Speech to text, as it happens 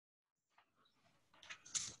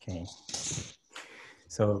Okay.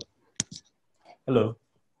 So, hello.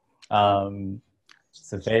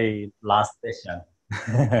 It's a very last session.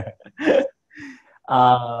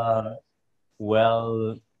 uh,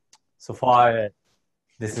 well, so far,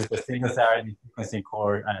 this is the single-cell RNA sequencing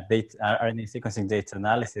course, RNA sequencing data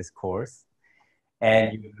analysis course,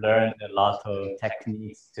 and you've learned a lot of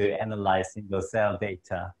techniques to analyze single-cell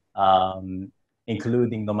data,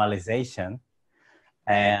 including normalization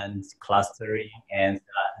and clustering and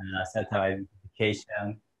cell type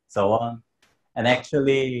identification, so on. And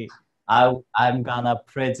actually, I'm gonna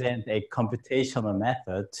present a computational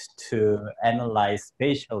method to analyze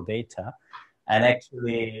spatial data. And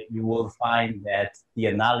actually, you will find that the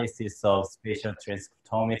analysis of spatial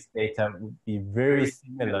transcriptomics data would be very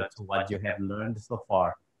similar to what you have learned so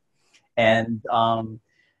far. And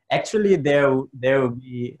actually, there will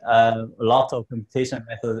be a lot of computation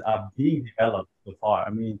methods are being developed so far. I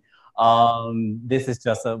mean, this is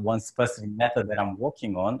just one specific method that I'm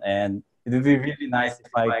working on, and it would be really nice if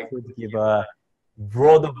I could give a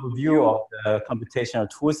broad overview of the computational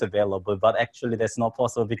tools available, but actually that's not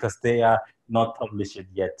possible because they are not published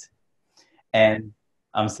yet. And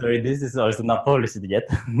I'm sorry, this is also not published yet.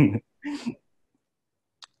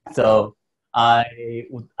 So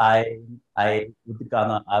I'm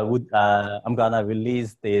gonna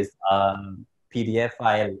release this PDF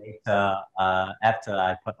file later after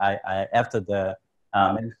the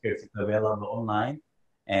manuscript is available online,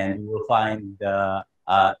 and you will find the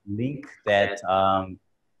link that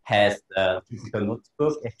has the physical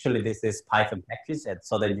notebook. Actually, this is Python package, and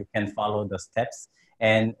so that you can follow the steps,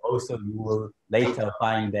 and also you will later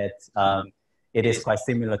find that it is quite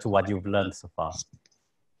similar to what you've learned so far.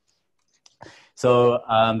 So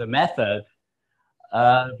the method,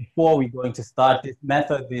 before we're going to start, this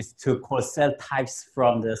method is to call cell types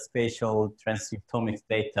from the spatial transcriptomics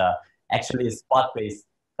data. Actually, spot-based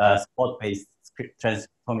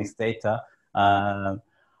transcriptomics data. I'm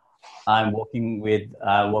working with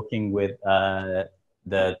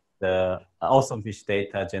the awesome fish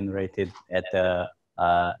data generated at the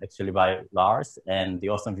actually by Lars and the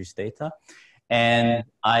awesome fish data, and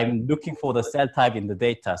I'm looking for the cell type in the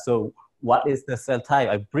data. So what is the cell type?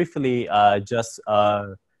 I briefly just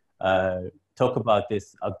talk about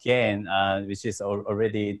this again, which is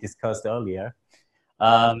already discussed earlier.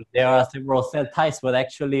 There are several cell types, but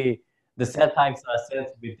actually the cell types are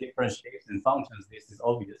cells with different shapes and functions. This is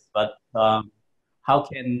obvious, but how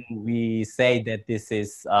can we say that this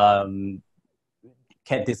is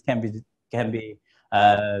can be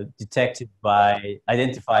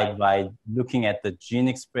identified by looking at the gene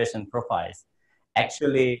expression profiles?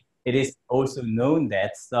 Actually, it is also known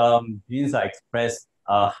that some genes are expressed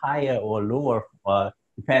higher or lower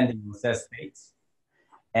depending on cell states.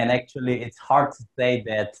 And actually, it's hard to say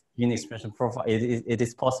that gene expression profile, it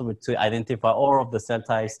is possible to identify all of the cell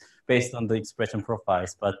types based on the expression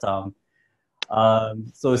profiles. But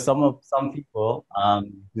so some people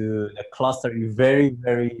do the clustering very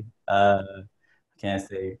can I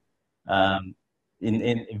say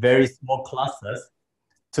in very small clusters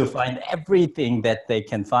to find everything that they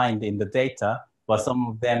can find in the data, but some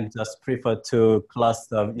of them just prefer to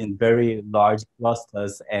cluster in very large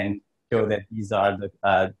clusters and show that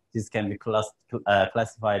these can be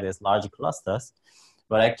classified as large clusters.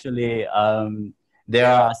 But actually, there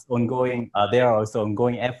are also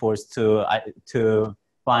ongoing efforts to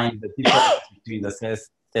find the difference between the cell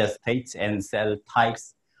states and cell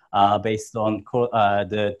types based on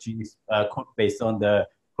the genes, based on the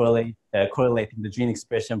correlating the gene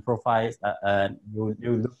expression profiles. You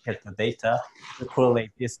look at the data to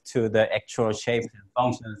correlate this to the actual shapes and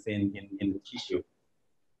functions in the tissue.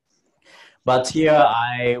 But here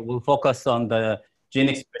I will focus on the gene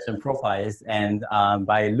expression profiles, and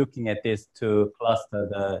by looking at this to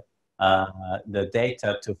cluster the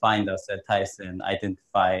data to find the cell types and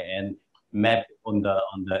identify and map on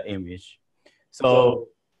the image. So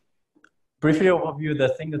briefly overview the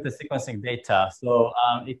single-cell sequencing data. So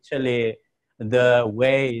actually, the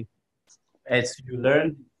way as you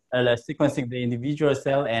learn sequencing the individual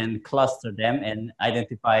cell and cluster them and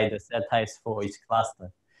identify the cell types for each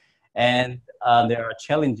cluster. And there are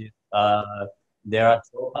challenges. There are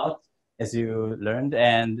dropouts, as you learned,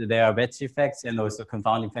 and there are batch effects and also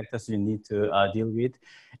confounding factors you need to deal with.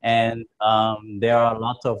 And there are a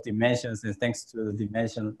lot of dimensions, and thanks to the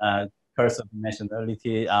dimension curse of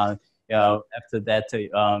dimensionality, after that,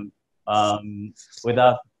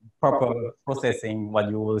 without proper processing, what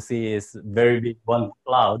you will see is very big one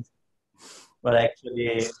cloud. But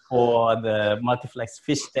actually, for the multiplex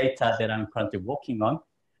fish data that I'm currently working on,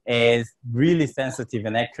 is really sensitive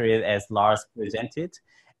and accurate as Lars presented.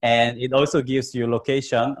 And it also gives you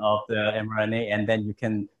location of the mRNA, and then you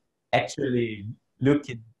can actually look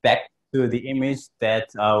it back to the image that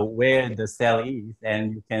where the cell is,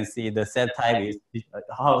 and you can see the cell type is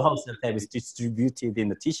how cell type is distributed in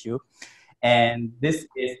the tissue. And this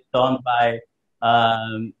is done by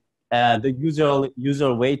the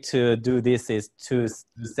usual way to do this is to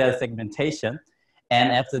do cell segmentation,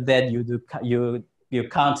 and after that you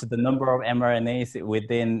count the number of mRNAs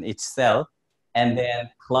within each cell, and then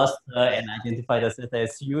cluster and identify the cell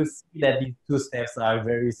types. You see that these two steps are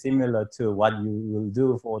very similar to what you will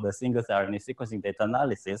do for the single cell RNA sequencing data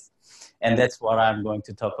analysis, and that's what I'm going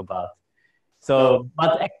to talk about. So,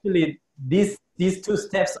 but actually, these two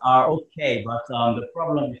steps are okay, but the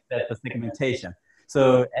problem is that the segmentation.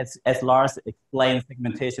 So as Lars explained,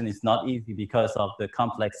 segmentation is not easy because of the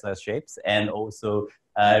complex shapes, and also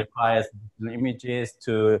requires images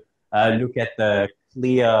to look at the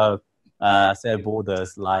clear cell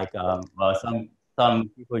borders. Like some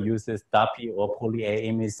people uses DAPI or poly-A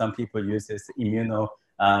image. Some people uses immuno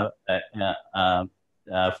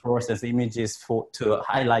fluorescence images to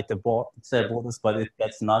highlight the cell borders, but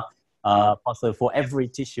that's not possible for every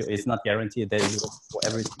tissue. It's not guaranteed that it works for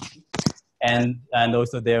every tissue. And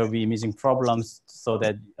also there will be imaging problems, so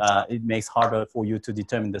that it makes harder for you to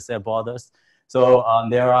determine the cell borders. So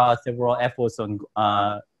there are several efforts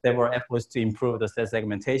to improve the cell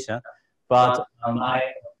segmentation. But my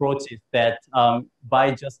approach is that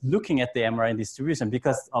by just looking at the mRNA distribution,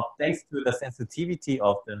 because thanks to the sensitivity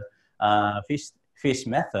of the fish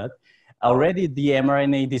method, already the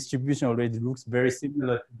mRNA distribution already looks very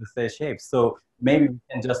similar to the cell shape. So maybe we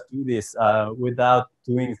can just do this without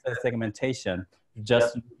doing cell segmentation,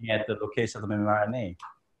 just looking at the location of mRNA.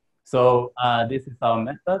 So this is our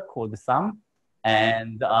method called the SUM,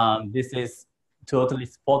 and this is totally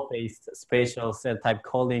spot-based spatial cell type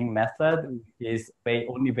calling method, which is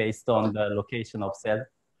only based on the location of cell,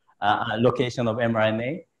 location of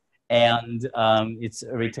mRNA, and it's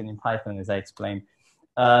written in Python, as I explained.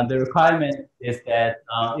 The requirement is that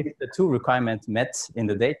if the two requirements met in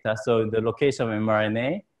the data, so the location of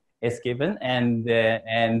mRNA is given, and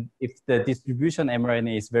if the distribution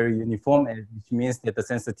mRNA is very uniform, which means that the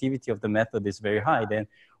sensitivity of the method is very high, then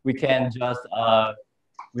we can just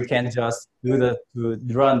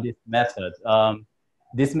run this method.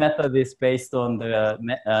 This method is based on the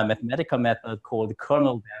mathematical method called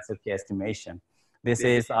kernel density estimation. This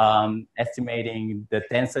is estimating the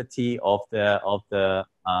density of the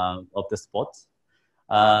spots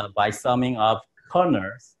by summing up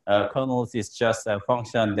kernels. Kernels is just a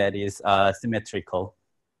function that is symmetrical,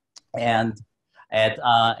 and at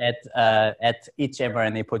each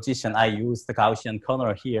mRNA position, I use the Gaussian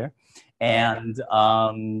kernel here, and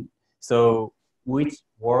so which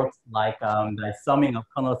works like the summing of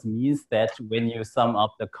kernels means that when you sum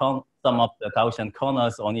up the Gaussian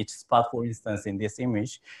kernels on each spot, for instance, in this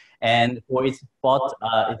image, and for each spot,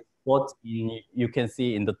 you can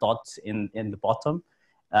see in the dots in the bottom,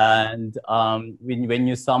 and when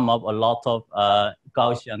you sum up a lot of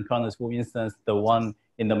Gaussian kernels, for instance, the one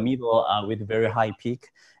in the middle with very high peak,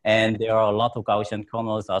 and there are a lot of Gaussian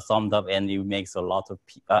kernels are summed up, and it makes a lot of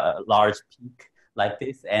large peak like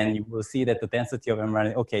this, and you will see that the density of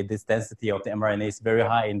mRNA, okay, this density of the mRNA is very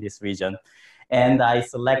high in this region. And I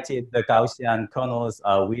selected the Gaussian kernels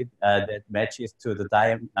that matches to the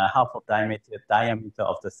half of diameter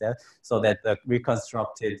of the cell, so that the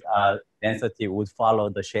reconstructed density would follow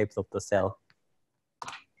the shapes of the cell.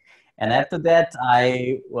 And after that,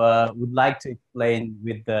 I would like to explain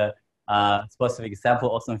with the specific example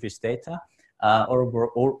awesome fish data,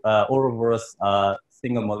 Ouroboros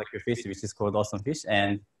single molecule fish, which is called awesome fish.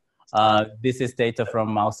 And this is data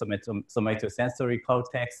from mouse somatosensory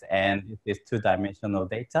cortex, and it is two-dimensional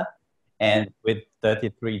data, and with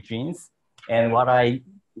 33 genes. And what I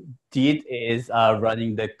did is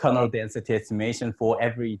running the kernel density estimation for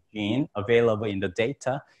every gene available in the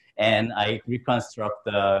data, and I reconstruct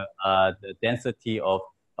the density of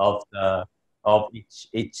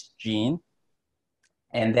each gene,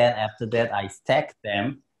 and then after that I stack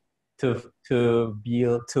them to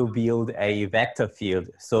build a vector field.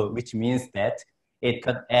 So which means that it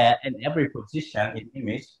could in every position in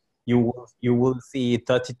image you will see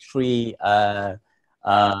 33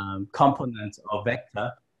 components of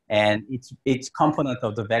vector, and each component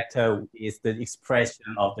of the vector is the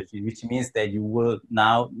expression of the gene, which means that you will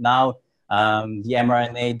now the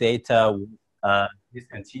mRNA data is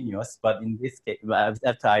continuous, but in this case,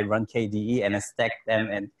 after I run KDE and I stack them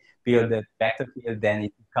and build the vector field, then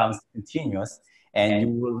it becomes continuous,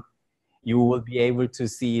 and you will be able to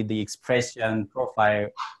see the expression profile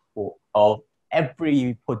of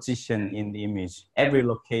every position in the image, every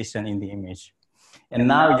location in the image. And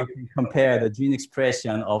now you can compare the gene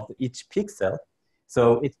expression of each pixel.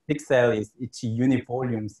 So each pixel is each unit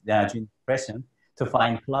volume gene expression to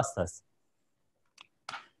find clusters.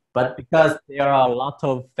 But because there are a lot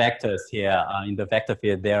of vectors here in the vector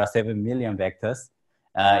field, there are 7 million vectors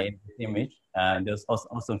in this image, and there's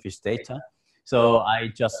also fish data. So I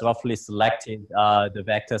just roughly selected the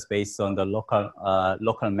vectors based on the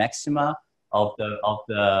local maxima of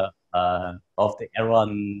the error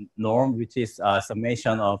norm, which is a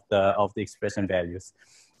summation of the expression values,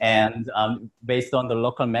 and based on the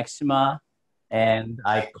local maxima. And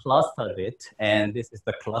I clustered it, and this is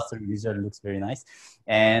the clustering result. Looks very nice,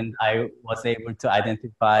 and I was able to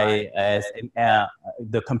identify as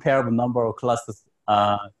the comparable number of clusters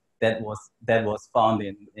that was found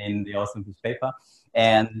in the Awesome Fish paper,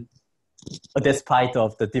 and despite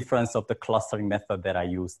of the difference of the clustering method that I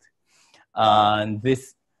used, and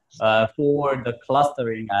this for the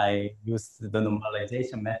clustering, I used the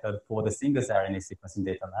normalization method for the single RNA sequencing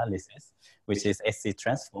data analysis, which is SC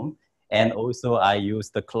transform. And also I use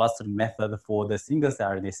the cluster method for the single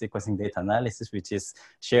RNA sequencing data analysis, which is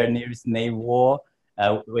shared nearest neighbor,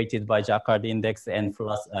 weighted by Jacquard index, and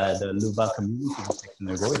plus the Luba community detection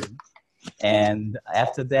algorithm. And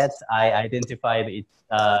after that, I identified its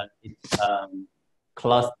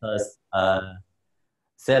clusters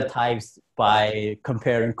cell types by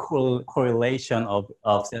comparing correlation of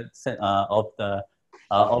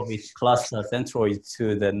each cluster centroid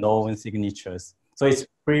to the known signatures. So it's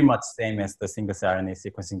pretty much same as the single RNA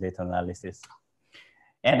sequencing data analysis.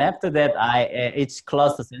 And after that, each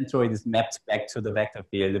cluster centroid is mapped back to the vector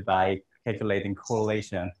field by calculating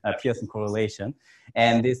correlation, Pearson correlation.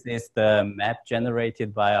 And this is the map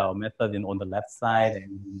generated by our method on the left side,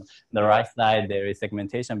 and on the right side, there is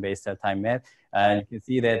segmentation-based cell type map. And you can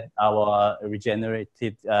see that our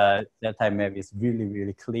regenerated cell type map is really,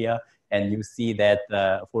 really clear. And you see that,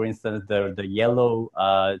 for instance, the yellow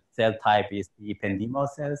cell type is the ependymal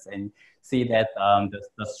cells, and see that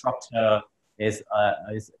the structure is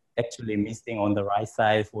actually missing on the right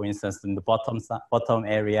side, for instance, in the bottom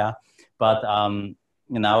area. But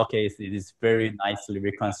in our case, it is very nicely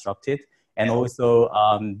reconstructed. And also,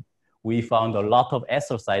 we found a lot of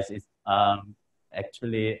astrocytes.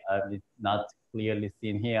 Actually, it's not clearly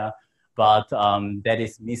seen here, but that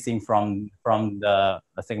is missing from the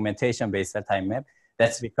segmentation-based cell type map.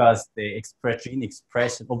 That's because the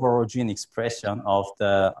overall gene expression of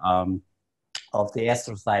the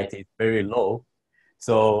astrocyte is very low.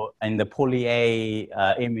 So in the poly A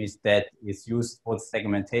image that is used for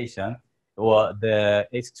segmentation, or the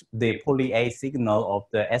poly A signal of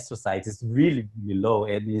the astrocyte is really, really low.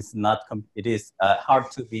 It is not. It is hard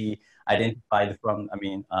to be identified from.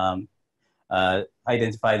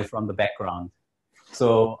 Identified from the background.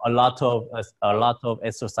 So a lot of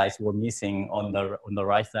astrocytes were missing on the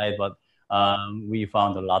right side, but we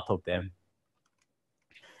found a lot of them.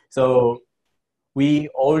 So we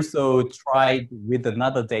also tried with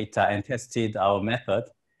another data and tested our method.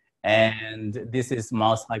 And this is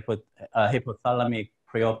mouse hypothalamic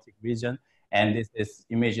preoptic region, and this is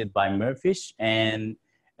imaged by Murfish. And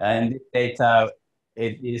this data,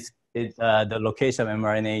 the location of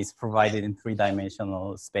mRNA is provided in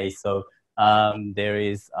 3-dimensional space. So there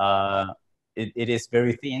is it is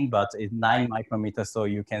very thin, but it's 9 micrometers. So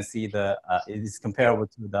you can see it is comparable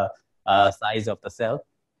to the size of the cell.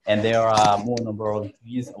 And there are more number of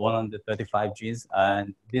genes, 135 genes,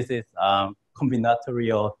 and this is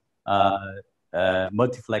combinatorial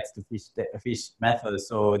multiplex to fish method.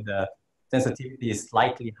 So the sensitivity is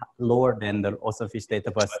slightly lower than the Awesome Fish data,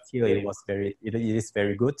 but still it is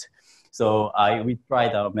very good. So we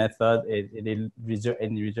tried our method. In result,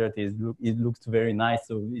 it looks very nice.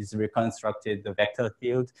 So it's reconstructed the vector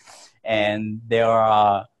field, and there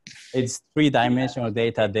are. It's 3-dimensional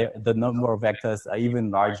data. The number of vectors are even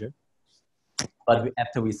larger. But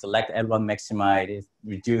after we select L1 maxima, it is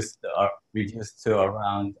reduced to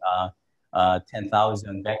around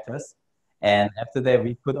 10,000 vectors. And after that,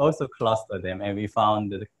 we could also cluster them, and we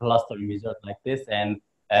found the clustering result like this. And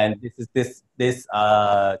this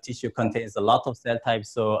tissue contains a lot of cell types.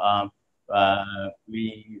 So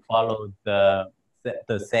we followed the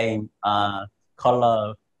same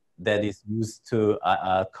color that is used to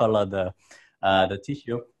color the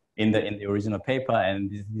tissue in the original paper,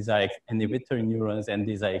 and these are inhibitory neurons, and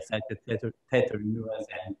these are excited theta neurons,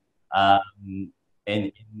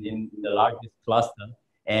 and in the largest cluster,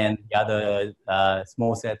 and the other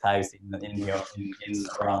small cell types in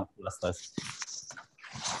around clusters.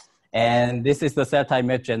 And this is the cell type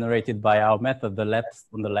map generated by our method.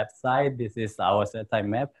 On the left side, this is our cell type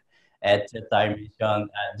map. at jet dimension,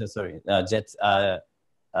 jet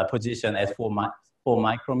position at 4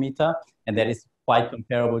 micrometer, and that is quite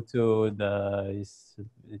comparable to the.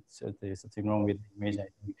 There's something wrong with the image. I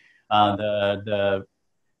think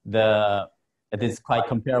it is quite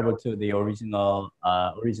comparable to the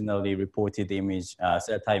originally reported image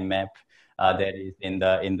cell type map that is in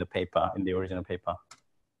the paper, in the original paper.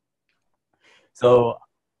 So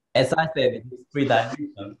as I said, it is 3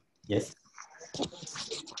 dimensions. Yes.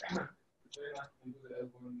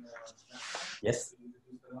 Yes.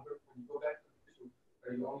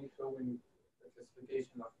 Are you only showing the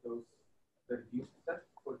classification of those the reduced set,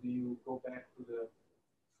 or do you go back to the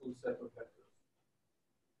full set of vectors?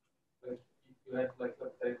 Like you had, like,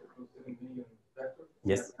 let's say 7 million vectors.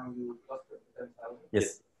 Yes. Now you cluster 10,000.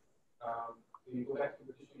 Yes. Do you go back to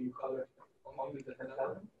the tissue you color only the 10,000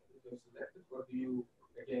 that you selected, or do you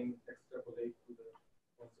again extrapolate to the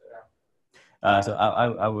ones around? So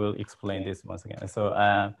I will explain this once again. So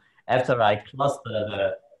after I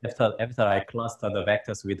cluster the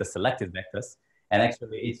vectors with the selected vectors, and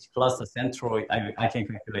actually each cluster centroid, I can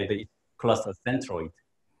calculate the cluster centroid,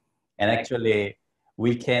 and actually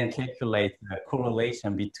we can calculate the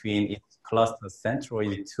correlation between each cluster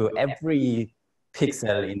centroid to every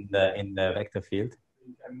pixel in the vector field.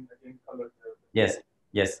 You can again color the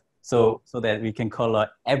Yes. So that we can color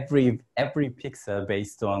every pixel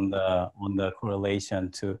based on the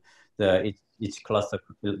correlation to the each cluster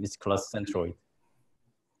centroid.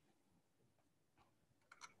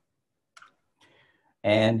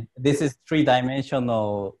 And this is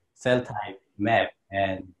 3-dimensional cell type map,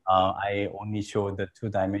 and I only showed the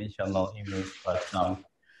 2-dimensional image, but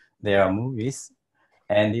there are movies,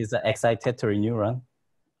 and these are excitatory neuron.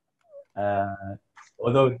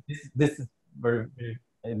 Although this is very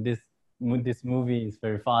this movie is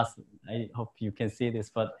very fast. I hope you can see this,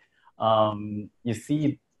 but you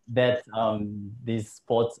see that these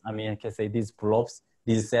spots, I can say these blobs,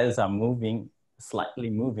 these cells are moving, slightly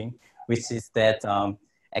moving, which is that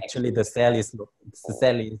actually the cell is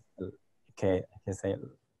okay, I can say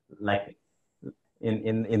like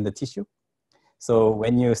in the tissue. So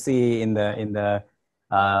when you see in the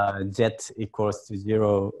jet equals to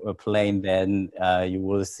 0 plane, then you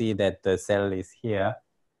will see that the cell is here,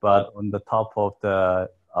 but on the top of the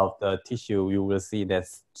tissue, you will see that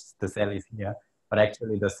the cell is here, but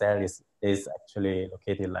actually the cell is actually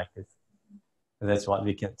located like this. That's what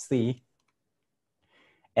we can see.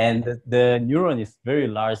 And the neuron is very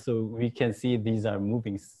large, so we can see these are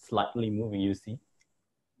moving, slightly moving, you see.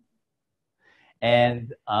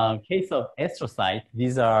 And case of astrocyte,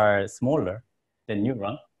 these are smaller than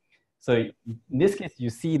neuron. So in this case, you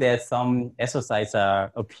see that some astrocytes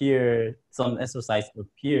appear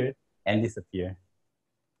and disappear.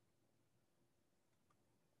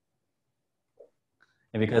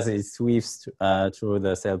 And because it sweeps through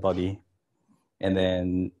the cell body and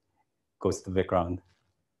then goes to the background.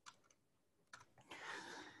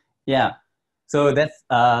 Yeah, so that's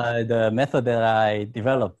the method that I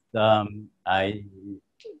developed. I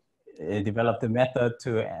developed a method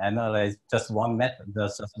to analyze just one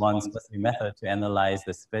specific method to analyze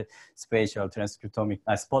the spatial transcriptomic,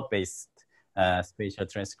 spot-based spatial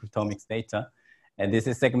transcriptomics data. And this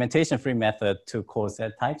is segmentation-free method to call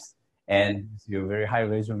cell types and to very high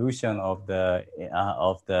resolution of the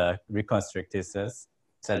reconstructed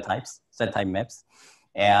cell type maps.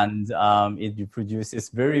 And it produces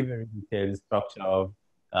very, very detailed structure of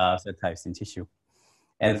cell types in tissue.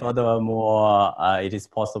 And furthermore, it is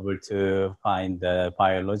possible to find the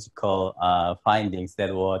biological findings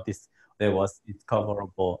that was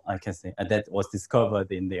discoverable, I can say, that was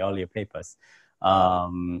discovered in the earlier papers.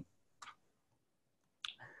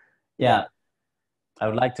 Yeah, I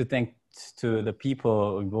would like to thank to the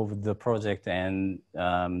people involved with the project, and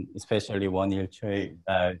especially Won-Il Choi,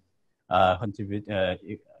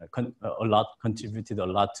 contributed a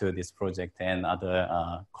lot to this project, and other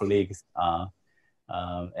colleagues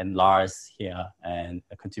and Lars here, and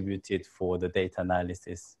contributed for the data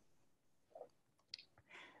analysis.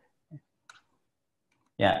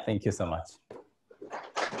 Yeah, thank you so much.